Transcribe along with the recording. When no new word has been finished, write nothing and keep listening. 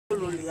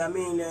absolutely. I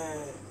mean,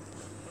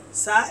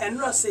 sir, and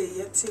not say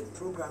yet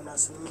program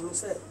as you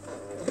said,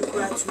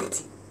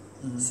 gratuity.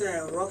 Say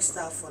rock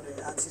star for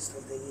the artist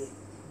of the year.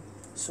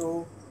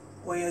 So,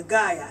 when a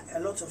guy, a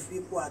lot of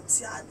people are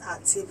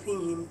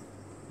taping him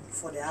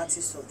for the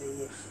artist of the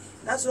year.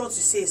 That's what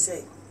you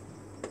say.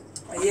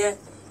 Yeah,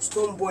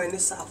 Stone Boy and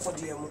this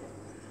accordion,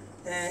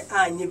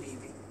 baby.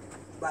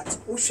 But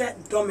Usha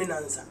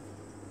dominance,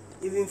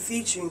 even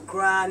featuring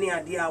Granny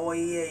idea or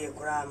year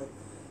grano,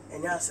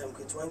 and yes, I'm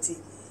 20.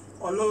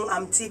 Or no,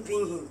 I'm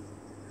tipping him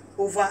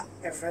over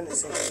a friend that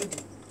said,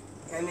 Kiddy,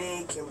 and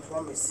he can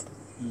promise.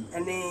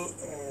 And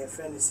a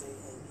friend that said,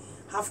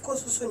 of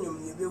course, also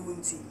you be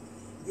winty.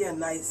 Yeah,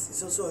 nice.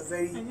 It's also a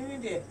very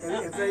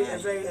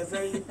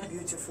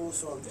beautiful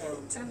song.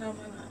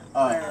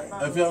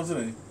 If you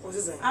answer,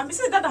 I'm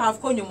saying that I have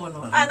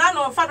Konyomono, and I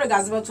know Father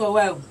Gazbert to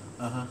well.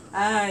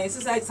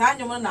 It's like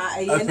Sanyoman,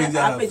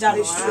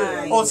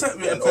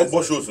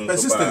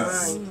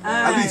 persistence.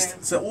 At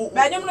least, so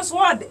Benjamin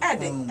Sword,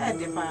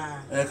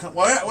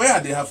 where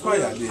they have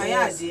fire,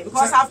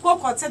 because I've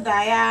got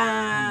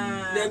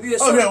Diane.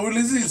 Oh, yeah, we're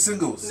releasing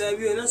singles. There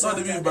be no Not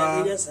the big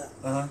bar.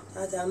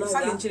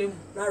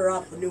 Not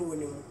rap new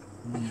winning.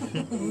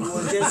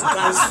 Just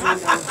cancel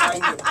and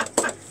find it.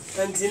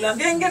 And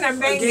Gangan and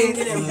banging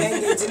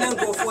and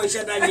go for each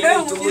other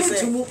to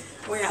say,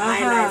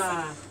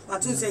 Highlife.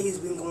 But to say he's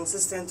been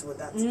consistent with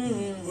that.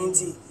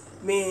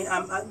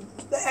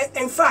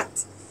 In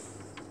fact,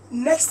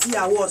 next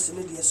year was in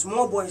a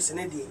small boys in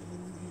a day.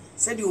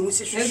 Said you must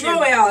there's no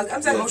way out.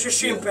 I'm saying most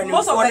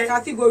of the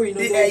category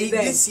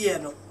this year,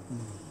 no.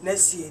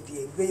 Next year,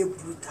 very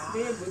brutal.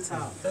 Very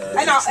brutal.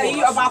 And now,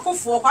 about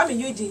Kuami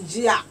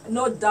Eugene,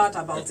 no doubt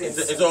about it.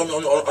 It's on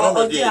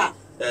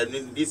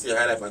this year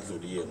Highlife until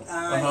the year.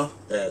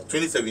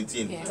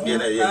 2017. He has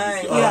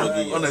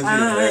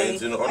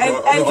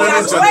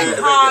worked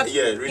hard.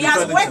 He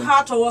has worked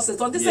hard towards it.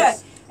 On this year,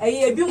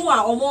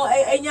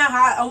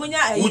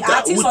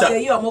 artist of the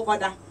year,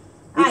 Uta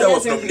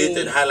was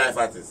nominated Highlife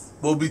artist.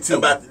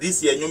 But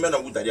this year, you men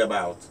are Uta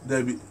about.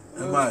 There be.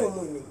 But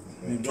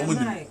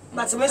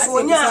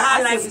when you're a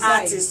Highlife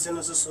artist,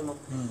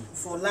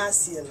 for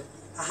last year,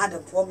 I had a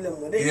problem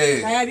with it.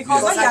 Yeah,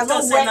 because he has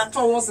not worked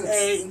towards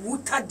it.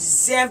 Uta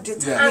deserved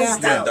it hands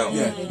down.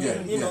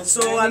 You know,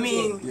 so I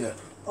mean,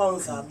 but I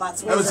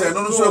was saying,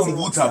 no, so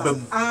Uta.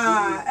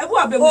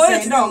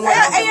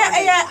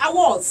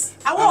 Awards.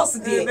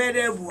 They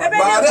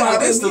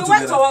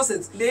went towards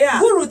it. They are.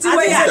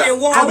 They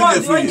won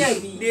in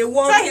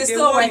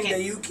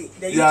the UK.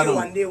 The UK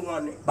one, they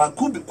won it. But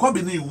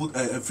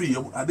Kuami free,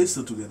 are they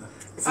still together?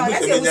 They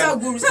are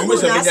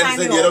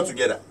not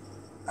together.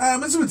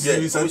 I'm with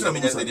you.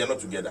 They are not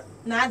together.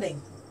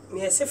 Nothing.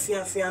 Yes, if you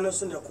are not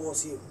so the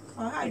course you.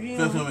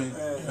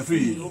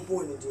 Free.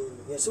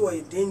 Yes, so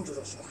are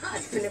dangerous.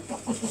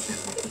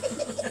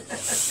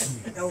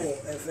 Oh,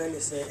 a friend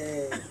is a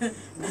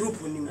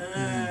group with him.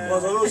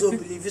 Was also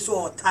believe it's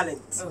all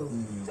talent.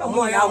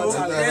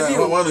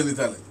 One in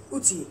talent.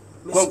 Uti.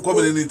 Come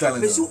in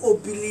talent. You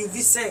believe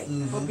he say.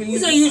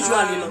 It's a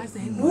usually.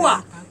 Who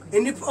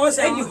and if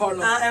also a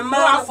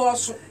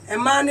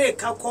man a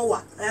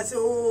kakowa. I say,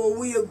 oh,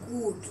 we are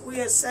good,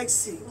 we are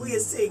sexy, we are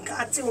saying,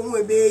 Catty,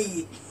 we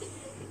be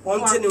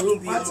wanting to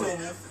be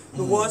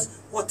because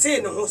what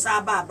in the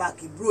Hosaba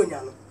back in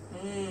Bruno.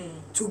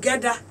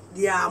 Together,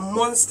 they are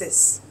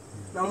monsters.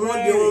 Now, one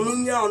day,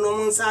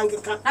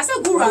 I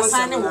said, Guru,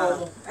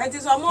 it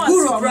is a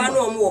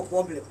more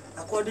problem,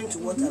 according to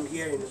what I'm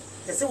hearing.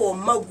 They say, oh,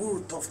 my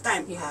guru, tough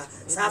time,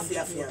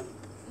 Safia.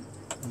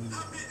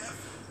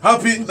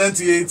 Happy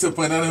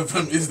 98.9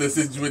 FM is the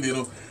situation, you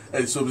know,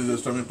 and so is the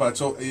streaming part.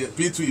 So,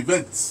 P2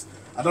 events.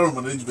 I don't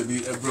manage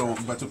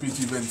everyone, but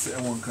P2 events,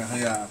 and one can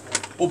hire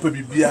open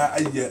Bibia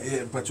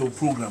a patrol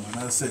program. And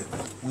I said,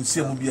 we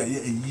see a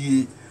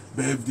year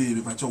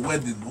birthday, but your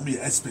wedding, only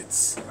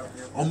experts.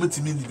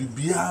 Almost mean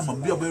Bibia, my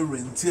beer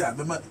rentier,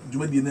 the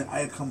Julian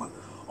I come.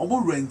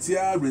 Almost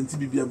rentier,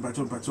 Bibia,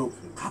 patrol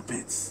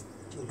carpets,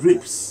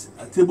 drapes,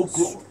 a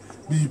tablecloth,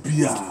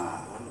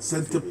 Bibia,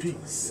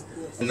 centerpiece.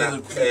 And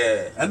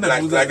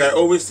like I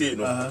always say, you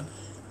know,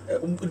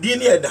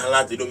 DNA and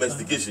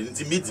domestication,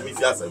 it's meet me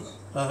first.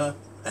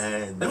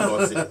 And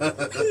not at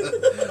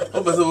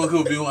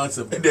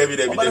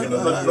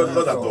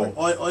all.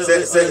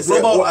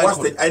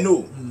 I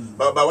know,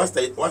 but what's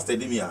the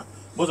idea?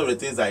 Most of the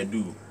things I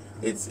do,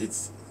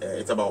 it's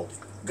about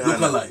Ghana.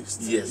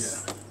 Localized.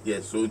 Yes.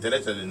 So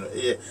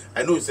internationally,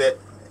 I know. Say,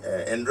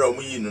 and draw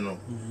me, you know.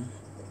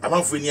 I'm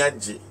on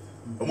Funiaji.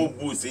 I'm on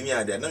Boost in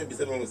here. Now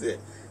you say.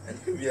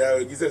 We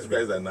are Jesus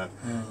Christ now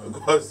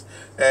because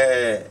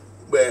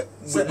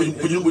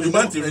would you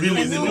want to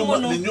release the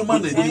new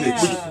man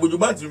would you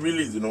want to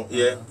release, you know,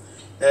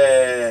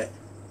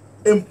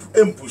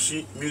 push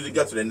music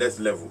to the next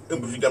level,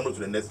 push Ghana to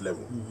the next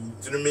level.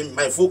 So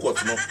my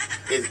focus, you know,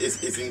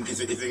 is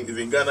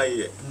in Ghana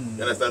here.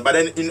 You understand? But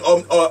then in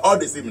all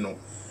the same, you know,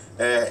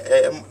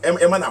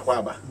 Emana.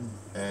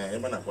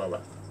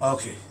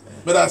 Okay,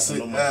 but that's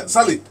it.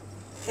 Sally.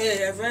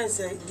 Hey, a friend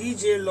say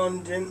DJ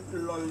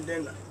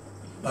Londoner.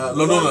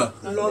 Londona.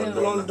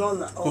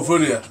 Londona.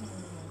 Koforia.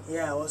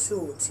 Yeah, I was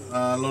so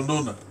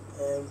Londona.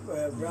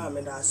 Bram,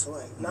 that's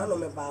why. Now no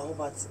me buy home,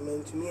 but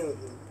meant to me.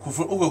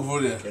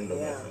 Koforia.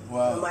 Yeah.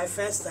 Wow. My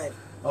first time.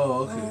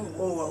 Oh, okay.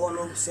 Oh, I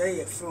want to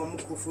say from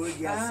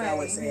Koforia. I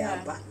was say,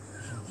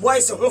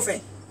 boys,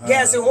 Hofe.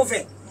 Girls,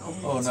 Hofe.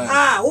 Oh,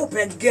 nice.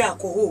 Open girl,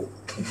 Koho.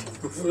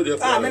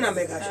 Men are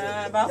mega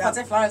sure.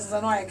 About flowers is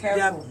annoying.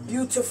 They are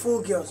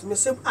beautiful girls. Me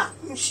say,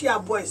 she are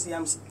boys.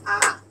 I'm say,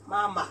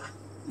 mama.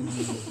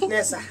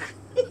 Nessa.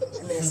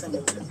 Nessa.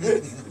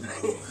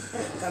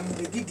 Come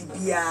be the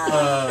beer.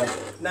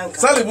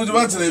 Sally, would you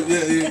want to?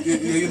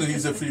 You know,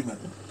 he's a free man.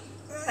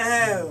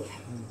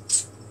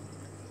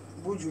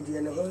 Buju di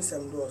na hon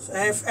sem do so.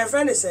 A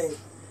friend is saying,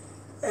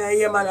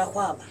 "Ye man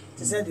akwaba."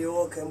 They said they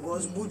all can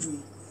because Buju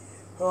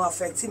won't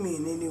affect me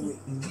in any way.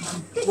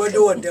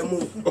 Whether what them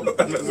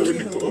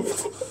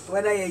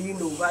whether you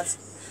know, but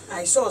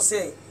I saw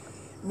say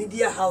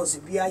media house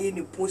be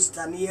any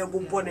poster near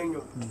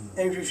Bobonenyo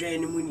and you share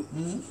any money.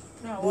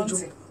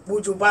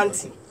 Buju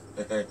Banti.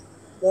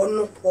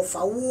 One of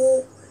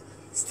our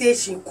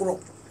station crop.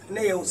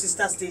 Na your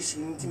sister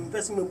station. Tim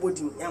person me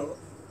body.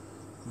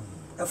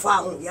 A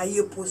farm, ya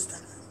poster.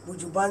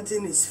 Buju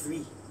Banting is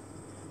free.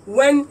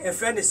 When a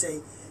friend is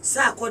saying,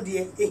 "Sir, call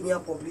here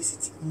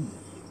publicity."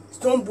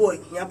 Stone Boy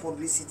here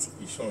publicity.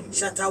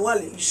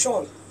 Shatawale,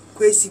 Ishon,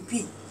 Kwesi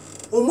P.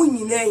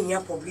 Omunina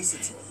here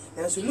publicity.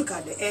 And so look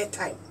at the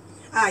airtime.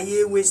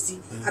 Ye wasty.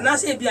 And I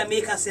say be a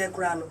maker say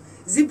crown.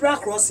 Zebra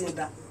crossing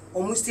that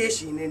almost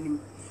station any.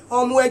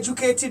 More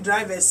educated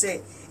drivers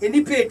say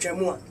any pay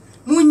tremor.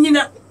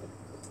 Munina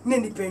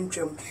Nini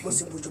Pentrum,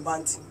 Mosi Buju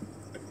Banting.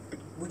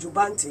 Buju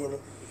Banting.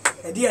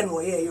 A dear no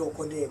ye yo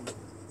kodem.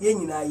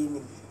 Yenina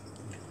yinim.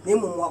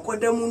 Name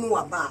wakodemu no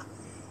aba.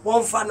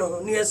 One fan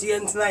on near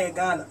Sienna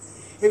Ghana.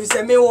 If it's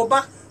a me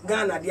oba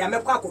Ghana, the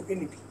America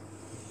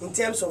in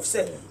terms of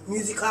say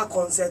musical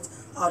concert,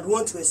 I'd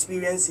want to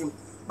experience him.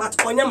 But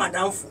on your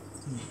madam for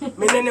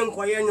meaning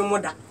inquire no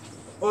mother.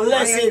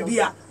 Unless say be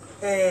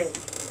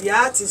the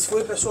artist for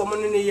a person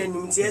in the year,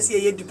 yes,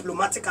 ye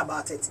diplomatic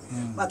about it.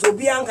 But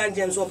Obianca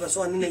James or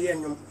person in the year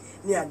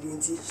near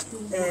Dinty.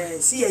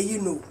 See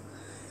you know.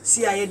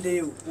 See I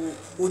dey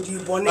would you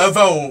born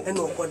and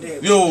no code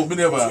yo me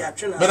never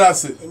but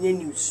that's it any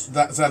news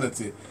that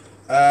sanity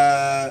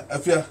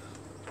afia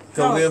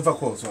tell me for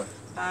call so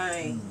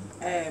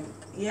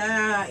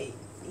yeah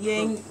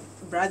young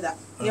brother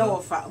ya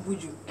ofa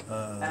Buju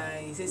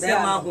say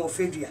ma ho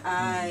fedua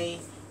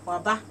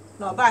waba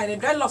no ba ni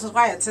dread loss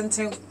kwa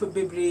tenten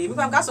bebre mi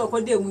kan ka so ko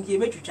de mu ki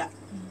betwitwa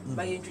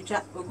ba ye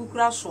twitwa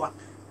okukura so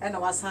a na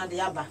wasan de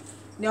aba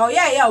ne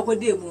oya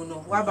okode mu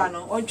no waba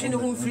no ontwe ne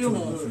ho mfiri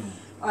ho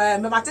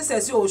me mate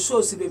say o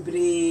shows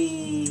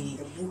bebre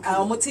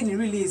omoti ni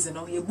release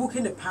no ye book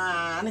in the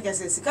pan na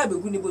kase sika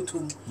begu ni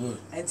botom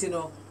enti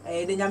no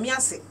de nyame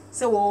ase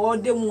say wo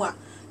de mu a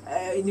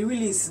ni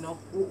release no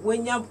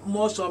wenya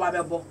more so ba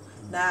bebo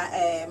na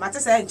mate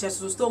say nche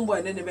so Stone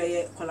Boy ne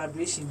be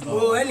collaboration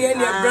any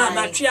brand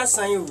battery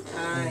asan you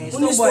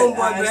Stone Boy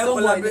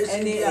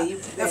collaboration e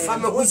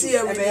fam ho si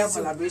e be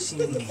collaboration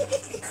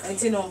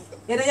enti no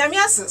ye de nyame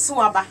ase so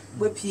waba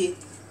we pie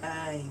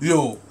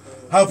yo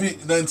happy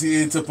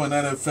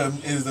 98.9 FM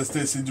is the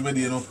station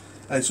you know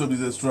I show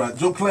this extra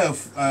Joe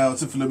Clef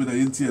also Philomena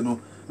Yenti you know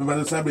by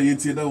the time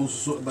Yenti now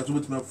so but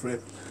with my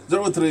friend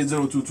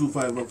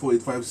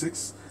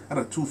 0302254856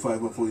 and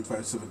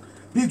 254857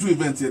 P2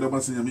 event here that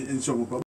was in shop